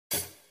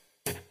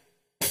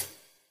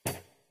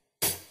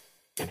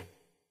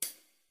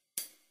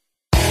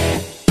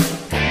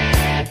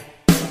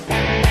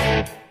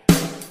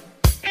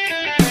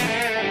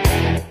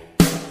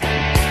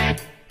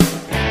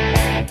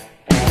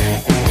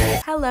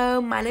Hello,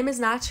 my name is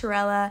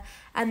Naturella,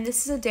 and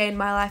this is a day in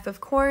my life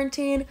of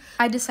quarantine.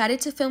 I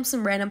decided to film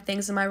some random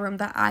things in my room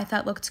that I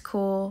thought looked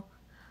cool.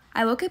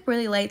 I woke up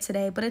really late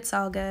today, but it's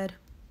all good.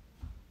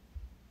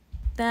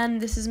 Then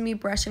this is me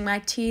brushing my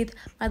teeth.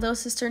 My little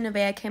sister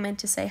Nevaeh came in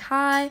to say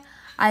hi.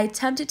 I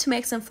attempted to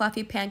make some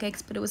fluffy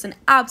pancakes, but it was an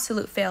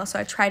absolute fail, so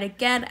I tried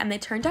again, and they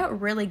turned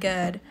out really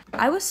good.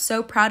 I was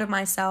so proud of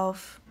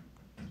myself.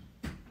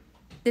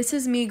 This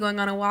is me going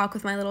on a walk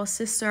with my little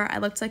sister. I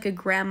looked like a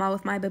grandma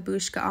with my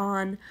babushka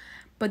on,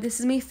 but this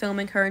is me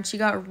filming her, and she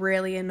got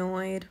really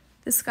annoyed.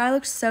 The sky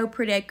looked so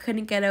pretty, I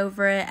couldn't get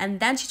over it,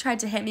 and then she tried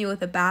to hit me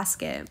with a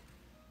basket.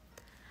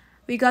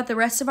 We got the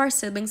rest of our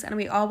siblings, and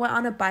we all went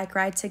on a bike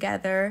ride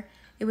together.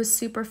 It was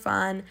super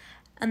fun,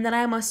 and then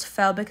I almost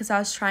fell because I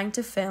was trying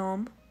to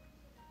film.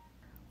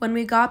 When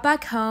we got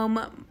back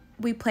home,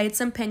 we played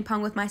some ping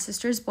pong with my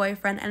sister's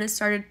boyfriend, and it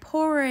started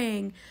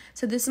pouring.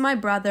 So this is my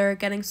brother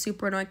getting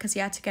super annoyed because he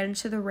had to get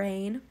into the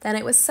rain. Then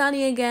it was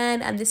sunny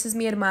again, and this is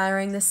me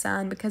admiring the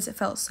sun because it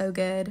felt so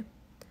good.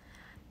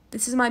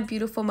 This is my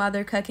beautiful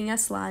mother cooking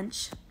us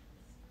lunch.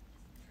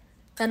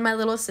 Then my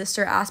little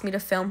sister asked me to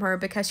film her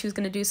because she was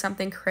going to do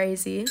something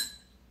crazy.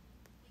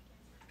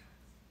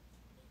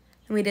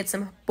 And we did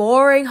some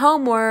boring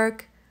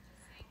homework.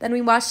 Then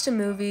we watched a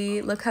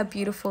movie. Look how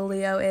beautiful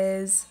Leo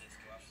is.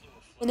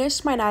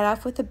 Finished my night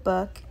off with a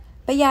book.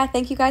 But yeah,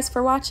 thank you guys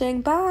for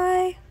watching.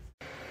 Bye!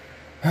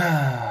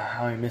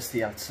 How I miss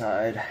the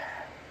outside.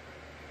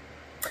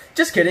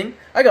 Just kidding.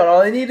 I got all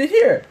I needed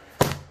here.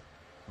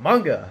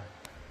 Manga.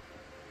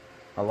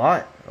 A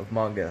lot of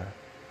manga.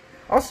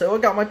 Also, I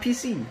got my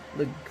PC.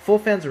 Look, full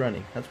fans are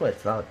running. That's what I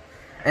thought.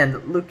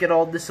 And look at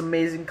all this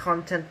amazing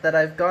content that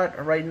I've got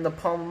right in the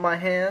palm of my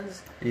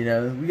hands. You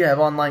know, we have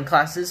online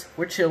classes.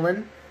 We're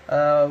chilling.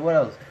 What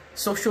else?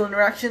 Social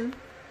interaction.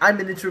 I'm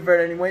an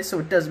introvert anyway, so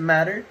it doesn't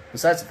matter.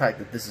 Besides the fact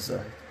that this is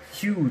a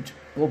huge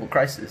global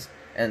crisis,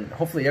 and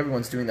hopefully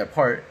everyone's doing their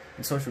part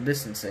in social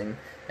distancing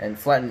and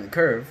flattening the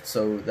curve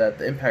so that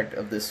the impact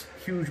of this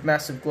huge,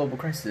 massive global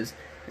crisis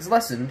is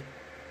lessened,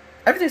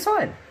 everything's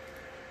fine.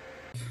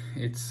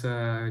 It's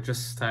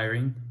just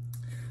tiring.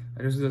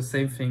 I just do the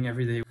same thing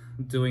every day,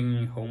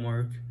 doing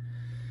homework,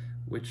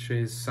 which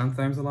is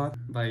sometimes a lot,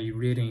 by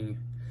reading.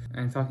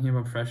 And talking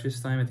about precious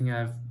time, I think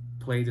I've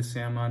played the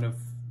same amount of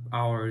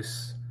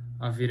hours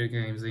of video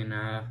games in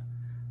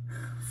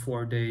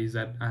 4 days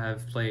that I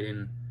have played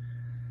in,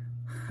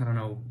 I don't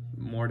know,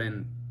 more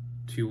than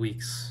 2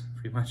 weeks,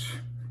 pretty much,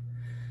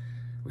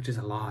 which is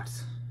a lot.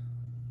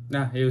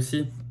 Et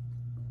aussi.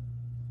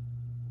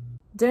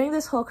 During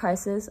this whole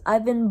crisis,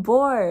 I've been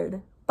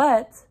bored,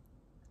 but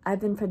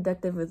I've been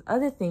productive with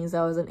other things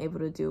I wasn't able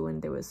to do when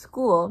there was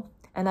school,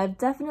 and I've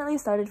definitely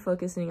started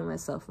focusing on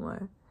myself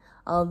more,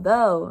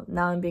 although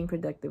now I'm being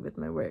productive with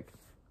my work.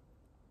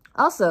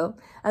 Also,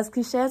 as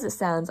cliche as it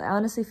sounds, I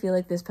honestly feel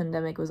like this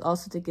pandemic was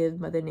also to give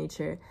Mother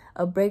Nature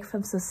a break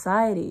from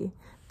society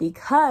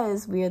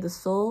because we are the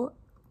sole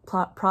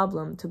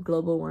problem to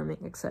global warming,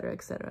 etc.,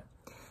 etc.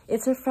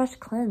 It's a fresh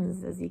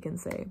cleanse, as you can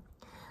say.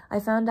 I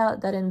found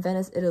out that in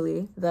Venice,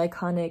 Italy, the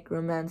iconic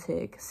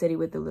romantic city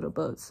with the little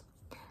boats,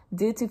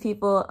 due to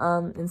people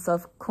in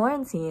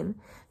self-quarantine,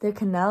 their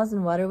canals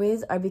and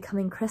waterways are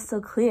becoming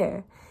crystal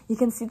clear. You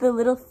can see the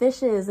little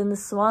fishes and the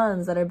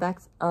swans that are back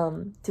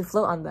to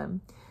float on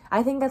them.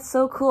 I think that's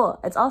so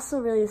cool. It's also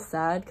really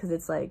sad because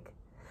it's like,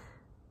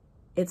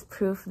 it's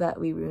proof that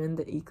we ruined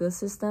the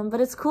ecosystem, but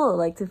it's cool,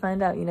 like, to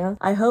find out, you know?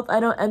 I hope I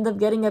don't end up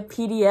getting a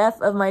PDF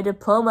of my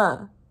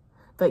diploma.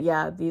 But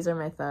yeah, these are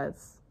my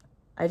thoughts.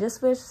 I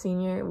just wish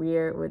senior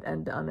year would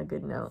end on a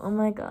good note. Oh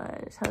my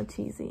gosh, how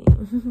cheesy.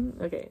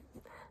 Okay,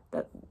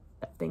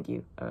 thank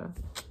you.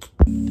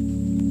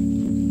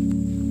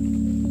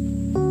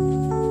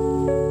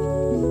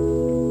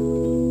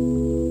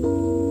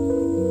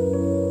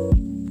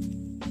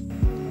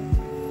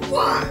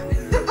 What?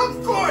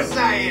 Of course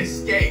I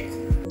escaped!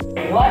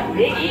 What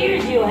big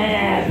ears you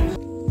have!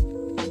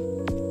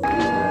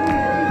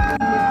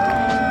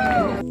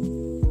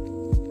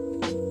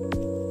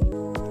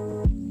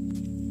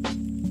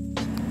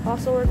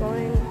 Also, we're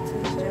going to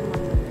the gym on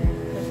Monday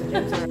because the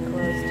gyms are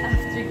closed.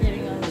 After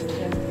getting on this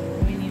gym,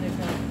 we need to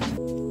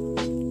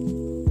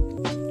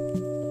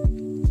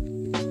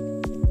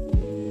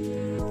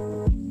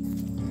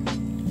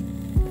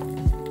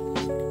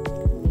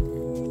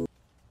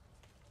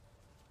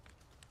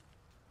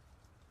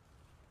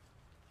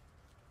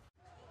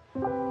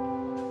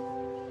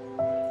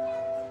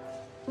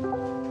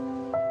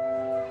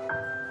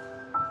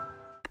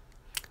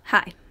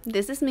Hi,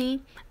 this is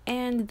me,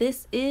 and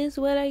this is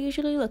what I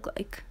usually look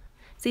like.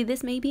 See,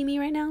 this may be me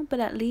right now, but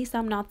at least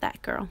I'm not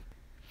that girl.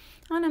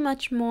 On a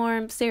much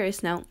more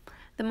serious note,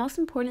 the most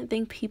important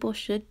thing people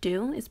should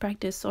do is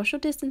practice social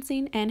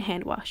distancing and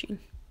hand washing.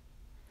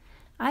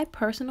 I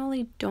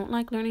personally don't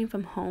like learning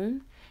from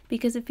home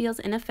because it feels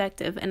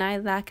ineffective and I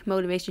lack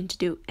motivation to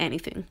do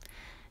anything.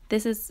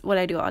 This is what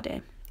I do all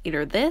day.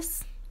 Either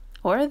this,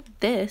 or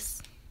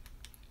this,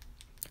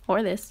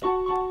 or this.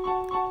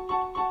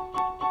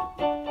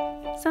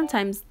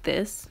 Sometimes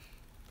this.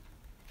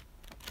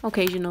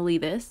 Occasionally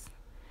this.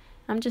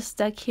 I'm just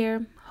stuck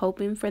here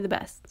hoping for the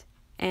best.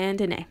 And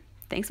an A.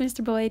 Thanks,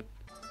 Mr. Boyd.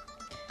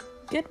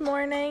 Good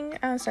morning.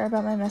 Sorry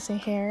about my messy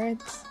hair.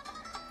 It's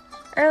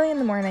early in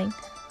the morning,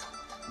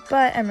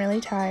 but I'm really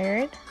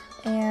tired,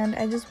 and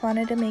I just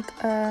wanted to make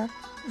a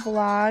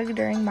vlog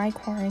during my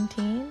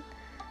quarantine.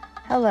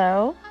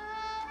 Hello,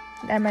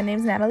 and my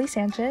name's Natalie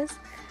Sanchez.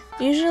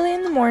 Usually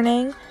in the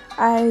morning,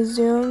 I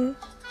Zoom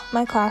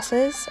my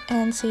classes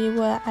and see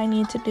what I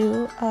need to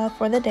do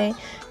for the day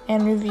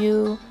and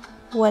review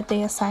what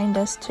they assigned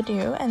us to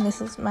do. And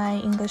this is my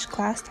English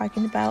class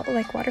talking about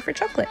like water for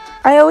chocolate.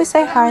 I always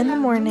say hi in the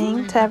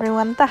morning to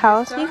everyone at the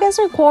house. You guys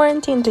are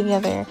quarantined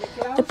together.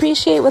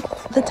 Appreciate what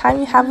the time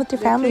you have with your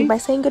family by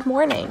saying good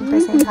morning, by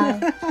saying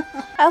hi.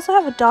 I also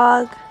have a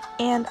dog,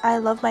 and I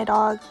love my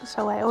dog,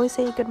 so I always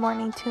say good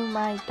morning to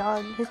my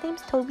dog. His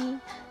name's Toby.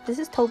 This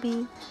is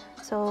Toby.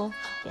 So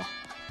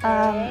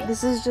yeah,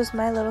 this is just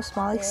my little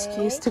small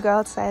excuse to go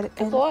outside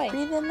and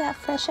breathe in that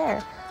fresh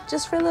air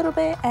just for a little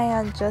bit,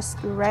 and just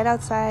right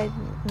outside,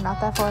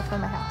 not that far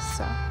from my house,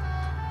 so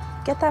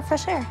get that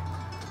fresh air.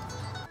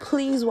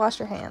 Please wash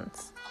your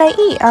hands. I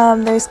eat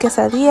there's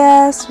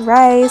quesadillas,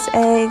 rice,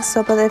 eggs,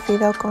 sopa de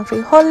fideo con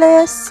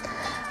frijoles,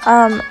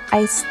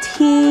 iced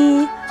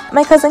tea.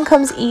 My cousin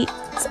comes eat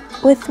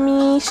with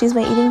me. She's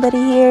my eating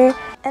buddy here,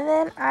 and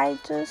then I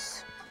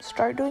just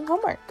start doing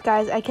homework.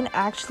 Guys, I can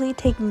actually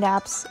take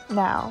naps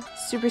now.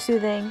 Super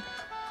soothing.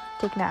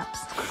 Take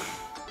naps.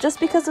 Just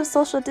because of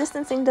social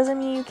distancing doesn't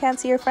mean you can't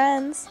see your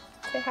friends.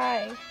 Say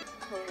hi.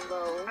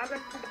 Hello.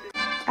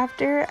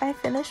 After I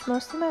finish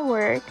most of my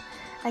work,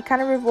 I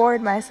kind of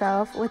reward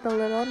myself with a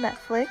little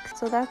Netflix.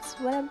 So that's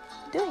what I'm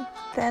doing.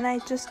 Then I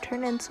just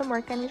turn in some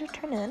work I need to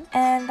turn in.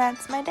 And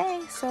that's my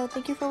day. So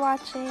thank you for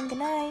watching. Good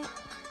night.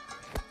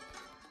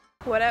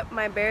 What up,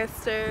 my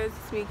barristers?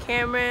 It's me,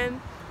 Cameron.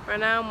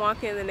 Right now I'm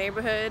walking in the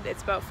neighborhood.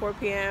 It's about 4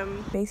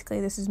 p.m. Basically,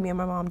 this is me and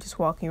my mom just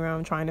walking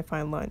around trying to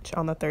find lunch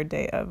on the third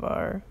day of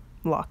our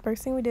vlog.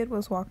 First thing we did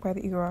was walk by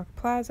the Eagle Rock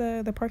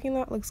Plaza. The parking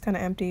lot looks kind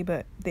of empty,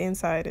 but the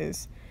inside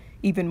is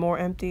even more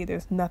empty.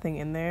 There's nothing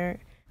in there.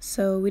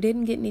 So we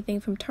didn't get anything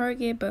from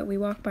Target, but we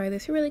walked by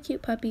this really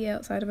cute puppy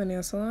outside of a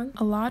nail salon.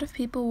 A lot of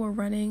people were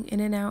running in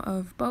and out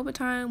of boba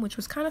time, which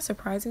was kind of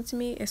surprising to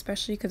me,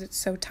 especially because it's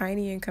so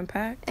tiny and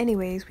compact.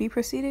 Anyways, we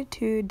proceeded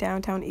to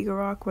downtown Eagle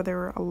Rock, where there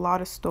were a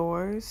lot of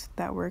stores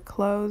that were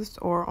closed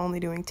or only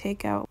doing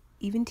takeout.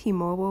 Even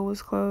T-Mobile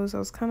was closed. I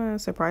was kind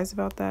of surprised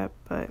about that,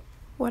 but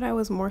what I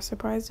was more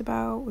surprised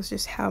about was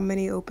just how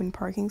many open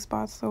parking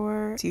spots there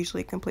were. It's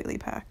usually completely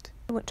packed.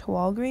 We went to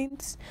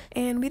Walgreens,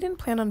 and we didn't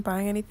plan on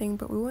buying anything,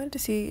 but we wanted to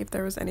see if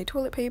there was any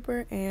toilet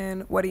paper,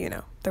 and what do you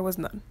know? There was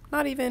none.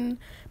 Not even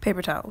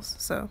paper towels.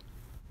 So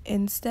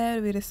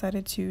instead, we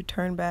decided to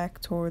turn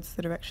back towards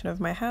the direction of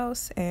my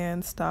house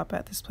and stop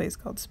at this place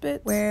called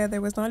Spitz, where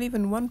there was not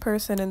even one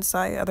person in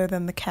sight other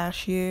than the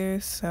cashier.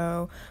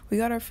 So we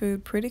got our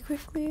food pretty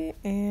quickly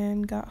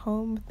and got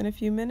home within a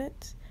few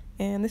minutes.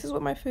 And this is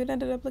what my food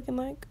ended up looking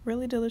like.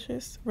 Really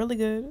delicious, really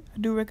good. I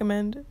do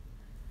recommend it.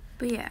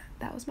 But yeah,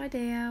 that was my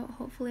day out.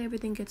 Hopefully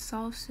everything gets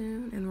solved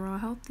soon and we're all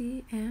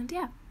healthy, and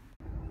yeah.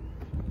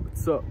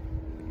 What's up,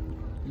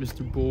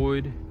 Mr.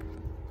 Boyd,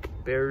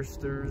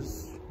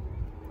 barristers,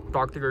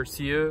 Dr.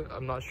 Garcia?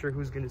 I'm not sure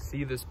who's gonna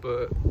see this,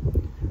 but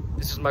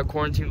this is my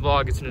quarantine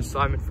vlog. It's an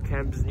assignment for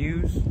Campus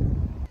News.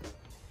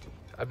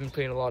 I've been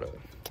playing a lot of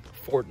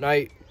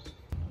Fortnite.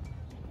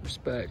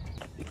 Respect.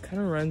 It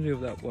kind of reminds me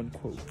of that one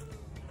quote,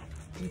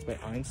 I think it's by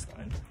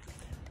Einstein,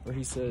 where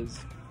he says,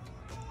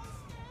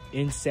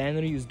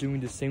 insanity is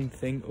doing the same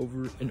thing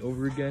over and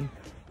over again,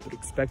 but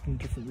expecting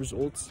different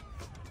results.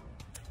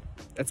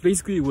 That's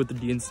basically what the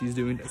DNC is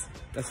doing.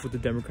 That's what the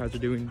Democrats are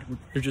doing.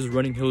 They're just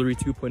running Hillary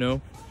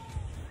 2.0.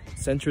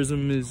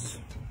 Centrism is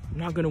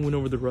not going to win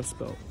over the Rust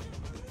Belt.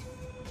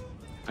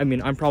 I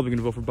mean, I'm probably going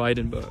to vote for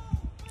Biden, but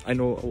I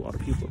know a lot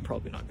of people are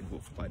probably not going to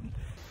vote for Biden.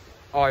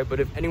 Alright, but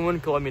if anyone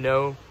could let me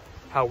know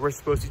how we're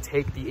supposed to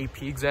take the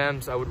AP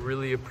exams, I would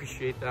really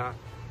appreciate that,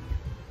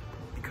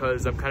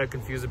 because I'm kind of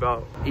confused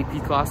about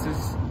AP classes.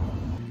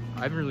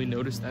 I haven't really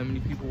noticed that many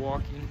people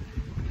walking.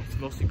 It's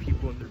mostly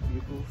people in their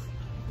vehicles.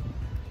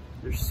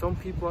 There's some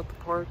people at the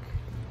park,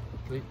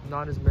 but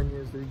not as many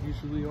as there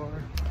usually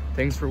are.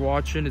 Thanks for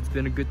watching. It's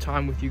been a good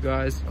time with you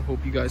guys. I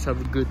hope you guys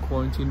have a good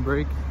quarantine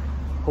break.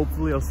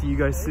 Hopefully I'll see you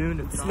guys soon.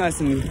 It's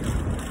nice and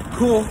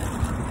cool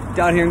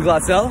down here in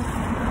Glassell.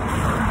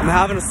 I'm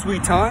having a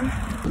sweet time.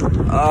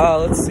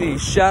 Let's see,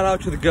 shout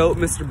out to the GOAT,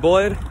 Mr.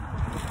 Boyd,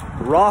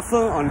 Rafa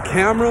on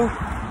camera,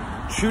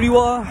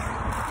 Chudiwa,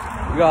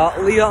 we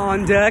got Leah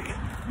on deck,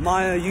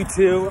 Maya, you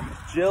two,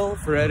 Jill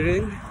for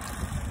editing,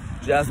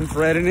 Jasmine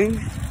for editing,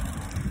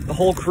 the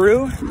whole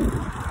crew.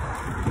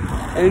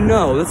 And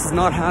no, this is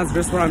not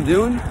hazardous what I'm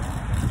doing.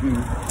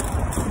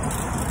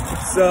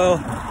 So,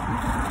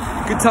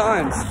 good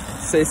times.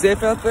 Stay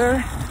safe out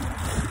there.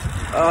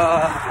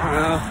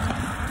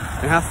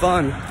 And have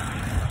fun.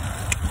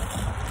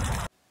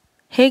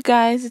 Hey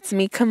guys, it's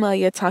me,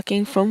 Camelia,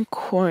 talking from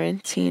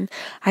quarantine.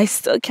 I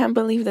still can't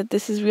believe that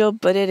this is real,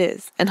 but it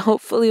is. And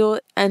hopefully it will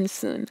end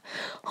soon.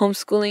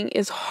 Homeschooling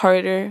is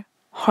harder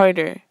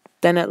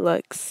than it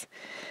looks.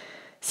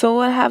 So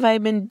what have I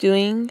been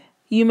doing,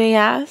 you may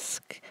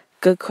ask?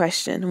 Good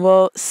question.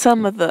 Well,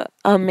 some of the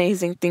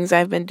amazing things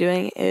I've been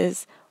doing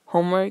is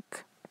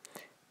homework,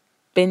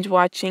 binge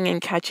watching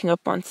and catching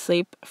up on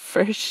sleep.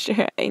 For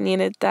sure, I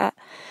needed that.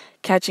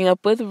 Catching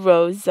up with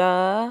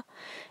Rosa,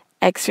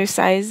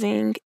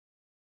 exercising,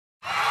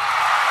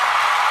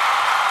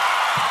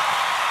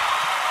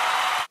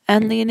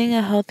 and leading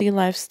a healthy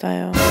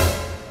lifestyle.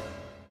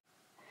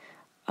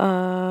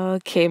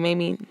 Okay,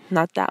 maybe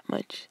not that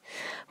much.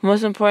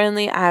 Most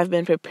importantly, I have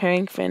been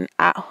preparing for an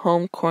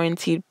at-home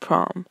quarantine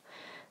prom.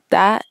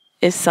 That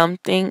is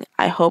something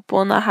I hope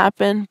will not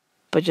happen,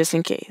 but just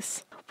in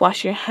case.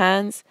 Wash your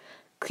hands,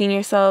 clean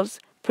yourselves,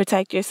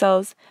 protect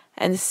yourselves,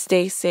 and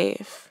stay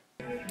safe.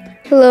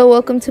 Hello,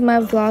 welcome to my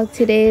vlog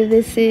today.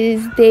 This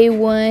is day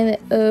 1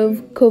 of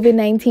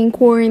COVID-19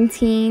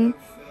 quarantine.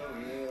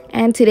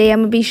 And today I'm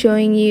going to be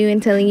showing you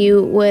and telling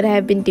you what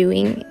I've been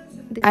doing.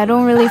 I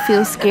don't really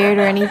feel scared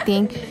or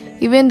anything.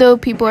 Even though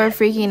people are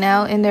freaking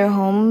out in their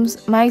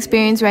homes, my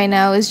experience right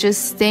now is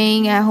just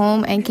staying at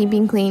home and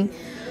keeping clean.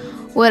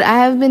 What I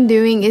have been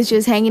doing is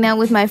just hanging out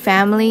with my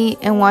family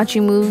and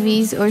watching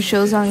movies or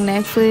shows on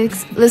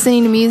Netflix,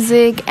 listening to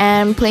music,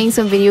 and playing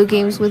some video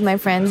games with my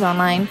friends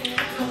online.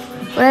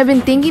 What I've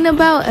been thinking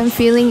about and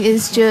feeling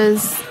is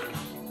just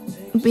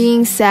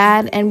being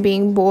sad and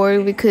being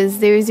bored because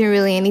there isn't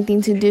really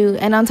anything to do.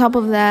 And on top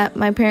of that,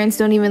 my parents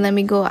don't even let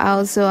me go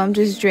out, so I'm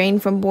just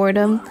drained from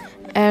boredom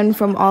and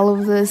from all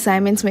of the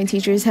assignments my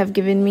teachers have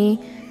given me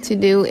to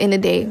do in a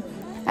day.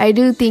 I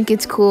do think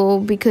it's cool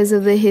because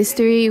of the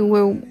history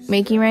we're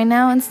making right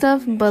now and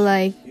stuff, but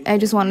like, I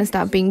just want to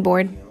stop being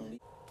bored.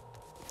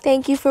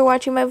 Thank you for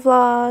watching my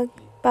vlog.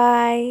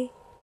 Bye.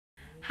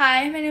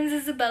 Hi, my name is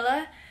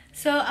Isabella.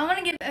 So I want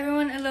to give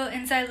everyone a little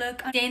inside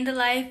look on day in the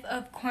life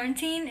of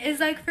quarantine is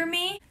like for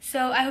me.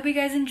 So I hope you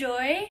guys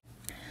enjoy.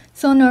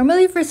 So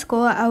normally for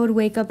school, I would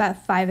wake up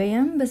at 5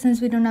 a.m. But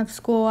since we don't have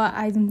school,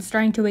 I'm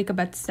starting to wake up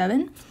at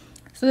 7.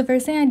 So the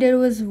first thing I did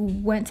was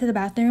went to the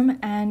bathroom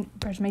and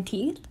brushed my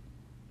teeth.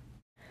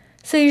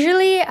 So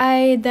usually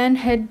I then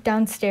head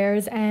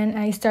downstairs and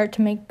I start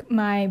to make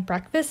my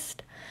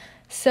breakfast.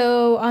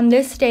 So on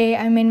this day,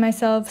 I made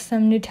myself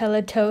some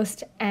Nutella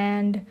toast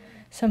and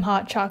some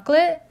hot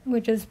chocolate,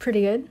 which is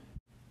pretty good.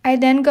 I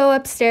then go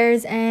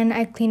upstairs and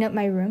I clean up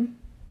my room.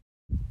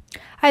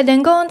 I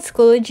then go on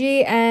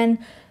Schoology and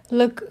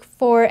look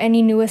for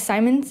any new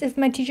assignments if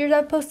my teachers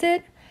have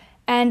posted.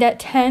 And at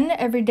 10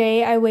 every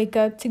day, I wake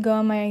up to go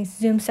on my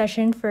Zoom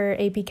session for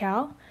AP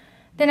Cal.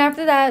 Then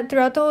after that,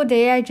 throughout the whole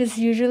day, I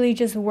usually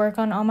just work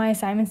on all my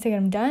assignments to get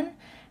them done.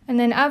 And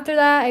then after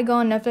that, I go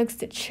on Netflix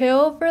to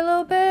chill for a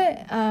little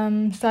bit,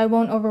 so I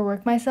won't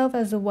overwork myself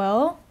as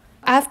well.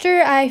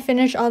 After I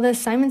finish all the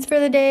assignments for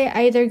the day,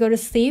 I either go to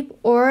sleep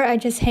or I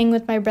just hang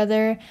with my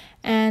brother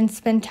and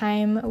spend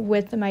time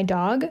with my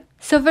dog.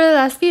 So for the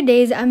last few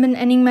days, I've been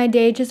ending my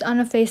day just on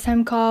a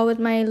FaceTime call with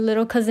my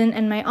little cousin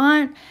and my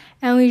aunt,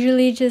 and we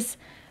usually just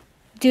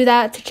do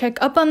that to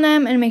check up on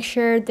them and make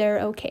sure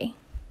they're okay.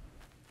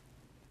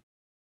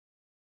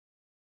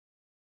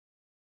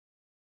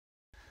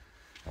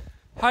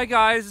 Hi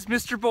guys, it's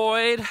Mr.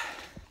 Boyd.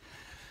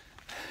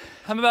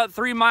 I'm about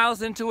 3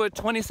 miles into a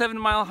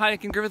 27-mile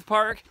hike in Griffith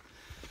Park,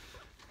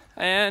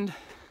 and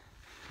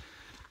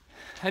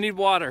I need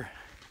water.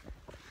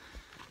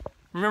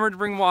 Remember to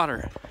bring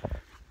water.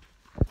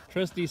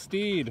 Trusty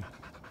Steed,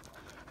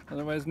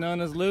 otherwise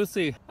known as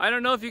Lucy. I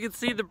don't know if you can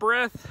see the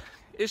breath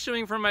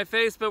issuing from my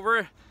face, but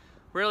we're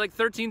like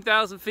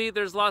 13,000 feet.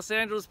 There's Los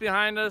Angeles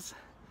behind us.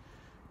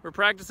 We're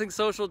practicing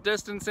social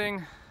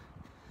distancing.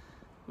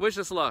 Wish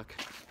us luck.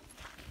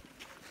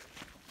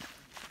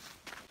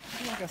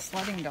 Like a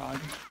sledding dog.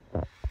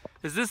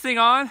 Is this thing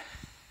on?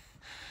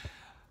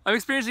 I'm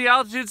experiencing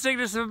altitude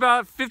sickness of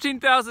about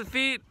 15,000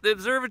 feet. The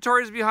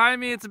observatory is behind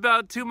me. It's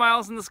about 2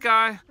 miles in the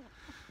sky.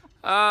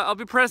 I'll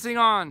be pressing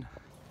on.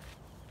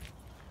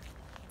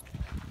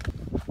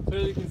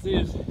 Clearly you can see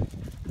it's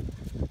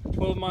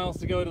 12 miles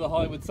to go to the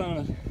Hollywood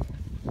Summit.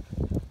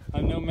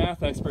 I'm no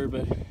math expert,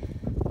 but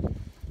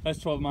that's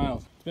 12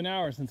 miles. It's been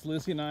hours since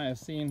Lucy and I have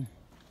seen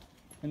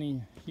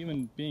any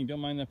human being.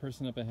 Don't mind that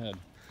person up ahead.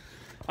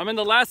 I'm in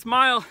the last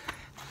mile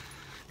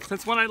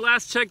since when I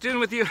last checked in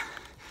with you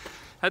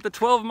at the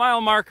 12-mile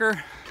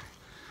marker.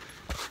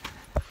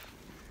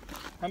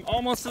 I'm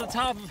almost to the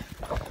top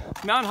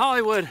of Mount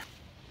Hollywood.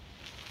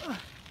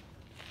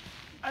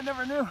 I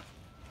never knew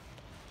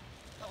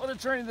what a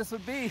journey this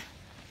would be.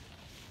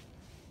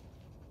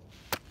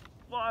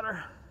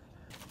 Water.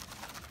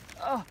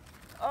 Oh,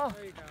 oh.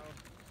 There you go.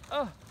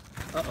 Oh.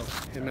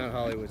 Uh-oh. And Mount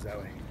Hollywood's that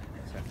way.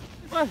 So.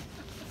 What?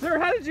 Sir,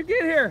 how did you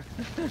get here?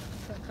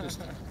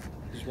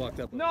 Just walked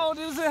up. No,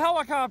 this is a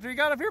helicopter. You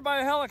got up here by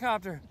a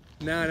helicopter.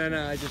 No.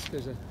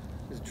 There's a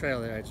trail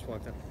there. I just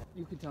walked up.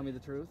 You can tell me the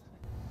truth.